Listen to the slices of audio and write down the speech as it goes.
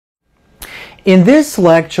In this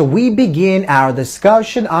lecture, we begin our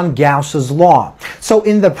discussion on Gauss's law. So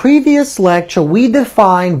in the previous lecture, we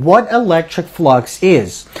defined what electric flux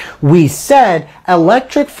is. We said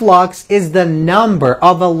electric flux is the number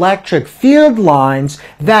of electric field lines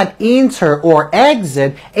that enter or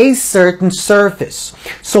exit a certain surface.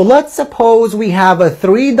 So let's suppose we have a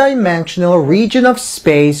three-dimensional region of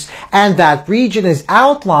space, and that region is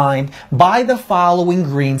outlined by the following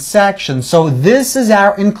green section. So this is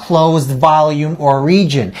our enclosed volume or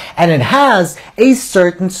region, and it has a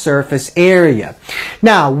certain surface area.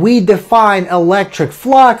 Now, we define electric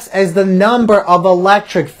flux as the number of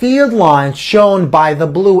electric field lines shown by the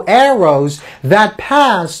blue arrows that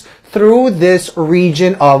pass through this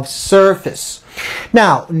region of surface.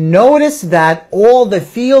 Now, notice that all the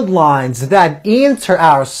field lines that enter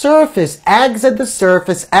our surface exit the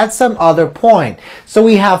surface at some other point. So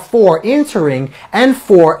we have 4 entering and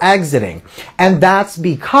 4 exiting. And that's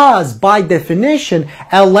because, by definition,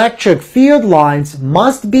 electric field lines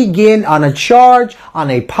must begin on a charge, on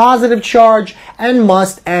a positive charge, and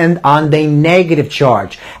must end on a negative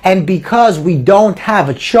charge. And because we don't have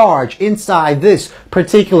a charge inside this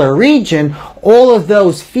particular region, all of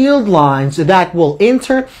those field lines that will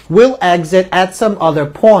enter will exit at some other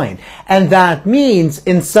point. And that means,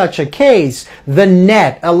 in such a case, the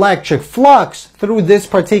net electric flux through this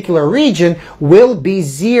particular region will be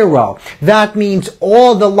 0. That means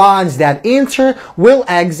all the lines that enter will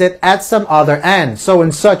exit at some other end. So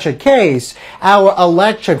in such a case, our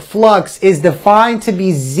electric flux is defined to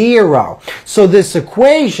be 0. So this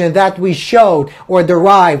equation that we showed or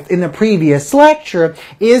derived in the previous lecture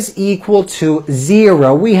is equal to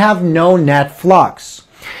 0. We have no net flux.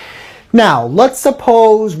 Now, let's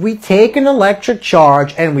suppose we take an electric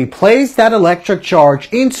charge and we place that electric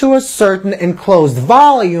charge into a certain enclosed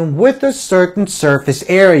volume with a certain surface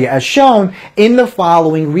area, as shown in the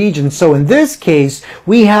following region. So in this case,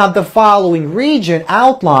 we have the following region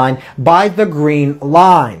outlined by the green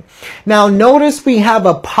line. Now, notice we have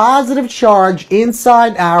a positive charge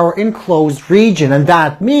inside our enclosed region, and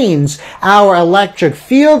that means our electric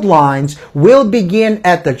field lines will begin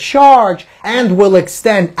at the charge and will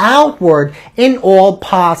extend outward in all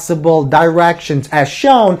possible directions, as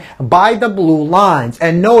shown by the blue lines.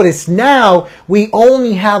 And notice now we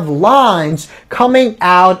only have lines coming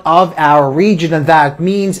out of our region, and that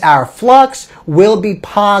means our flux will be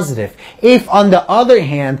positive. If, on the other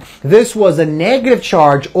hand, this was a negative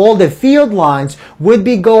charge, all the field lines would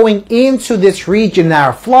be going into this region, and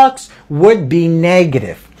our flux would be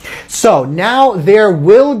negative. So now there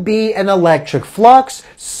will be an electric flux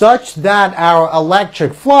such that our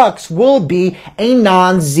electric flux will be a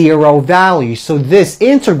non-zero value. So this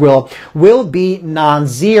integral will be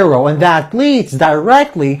non-zero, and that leads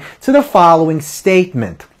directly to the following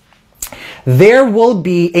statement. There will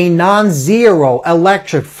be a non-zero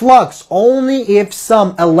electric flux only if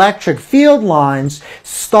some electric field lines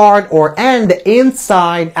start or end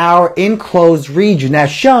inside our enclosed region,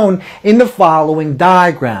 as shown in the following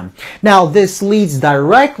diagram. Now, this leads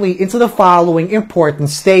directly into the following important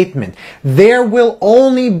statement. There will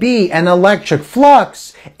only be an electric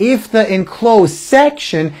flux if the enclosed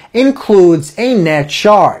section includes a net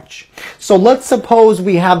charge. So let's suppose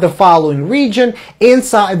we have the following region.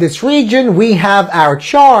 Inside this region, we have our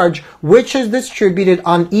charge, which is distributed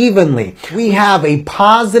unevenly. We have a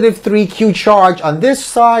positive 3Q charge on this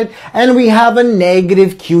side, and we have a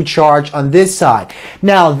negative Q charge on this side.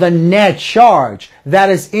 Now, the net charge that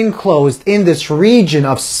is enclosed in this region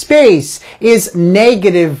of space is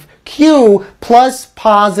negative Q plus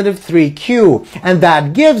positive 3Q, and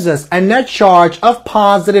that gives us a net charge of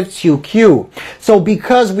positive 2Q. So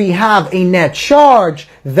because we have a net charge,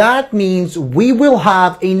 that means we will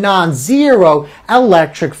have a non-zero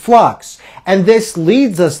electric flux. And this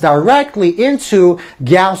leads us directly into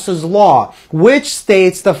Gauss's law, which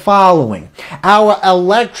states the following. Our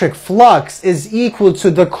electric flux is equal to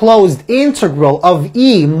the closed integral of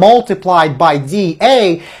E multiplied by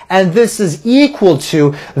dA, and this is equal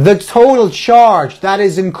to the total charge that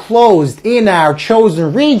is enclosed in our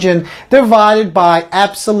chosen region divided by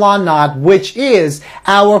epsilon naught, which is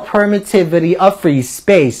our permittivity of free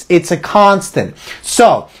space. It's a constant.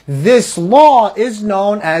 So this law is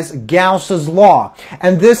known as Gauss's law,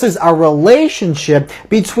 and this is a relationship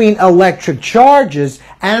between electric charges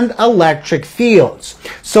and electric fields.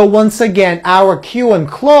 So once again, our Q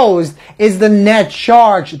enclosed is the net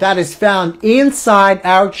charge that is found inside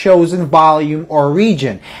our chosen volume or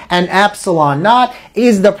region, and epsilon naught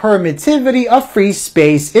is the permittivity of free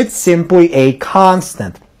space. It's simply a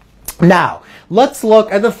constant. Now, let's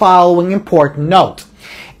look at the following important note.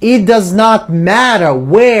 it does not matter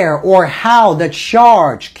where or how the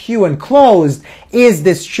charge, Q enclosed, is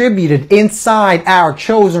distributed inside our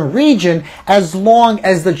chosen region, as long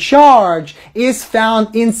as the charge is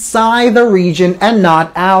found inside the region and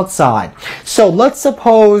not outside. So let's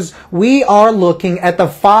suppose we are looking at the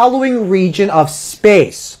following region of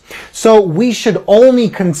space. So we should only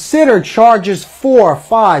consider charges 4,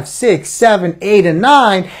 5, 6, 7, 8, and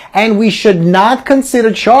 9, and we should not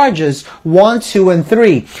consider charges 1, 2, and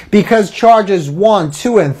 3, because charges 1,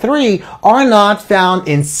 2, and 3 are not found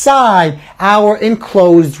inside our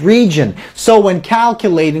enclosed region. So when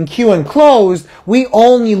calculating Q enclosed, we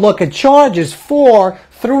only look at charges 4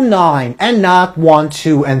 through 9 and not 1,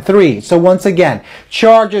 2, and 3. So once again,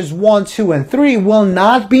 charges 1, 2, and 3 will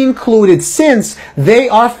not be included since they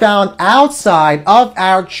are found outside of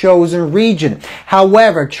our chosen region.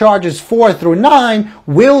 However, charges 4 through 9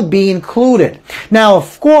 will be included. Now,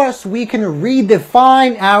 of course, we can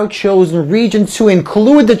redefine our chosen region to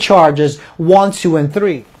include the charges 1, 2, and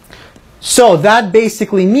 3. So that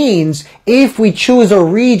basically means if we choose a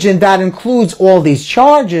region that includes all these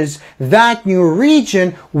charges, that new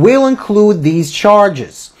region will include these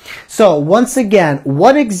charges. So once again,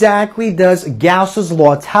 what exactly does Gauss's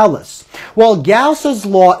law tell us? Well, Gauss's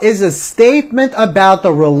law is a statement about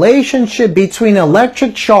the relationship between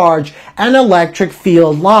electric charge and electric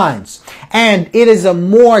field lines. And it is a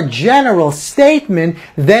more general statement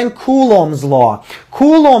than Coulomb's law.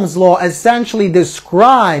 Coulomb's law essentially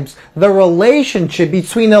describes the relationship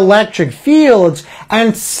between electric fields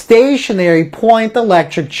and stationary point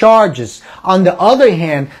electric charges. On the other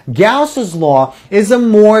hand, Gauss's law is a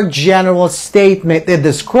more general statement that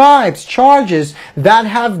describes charges that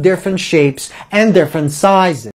have different shapes and different sizes.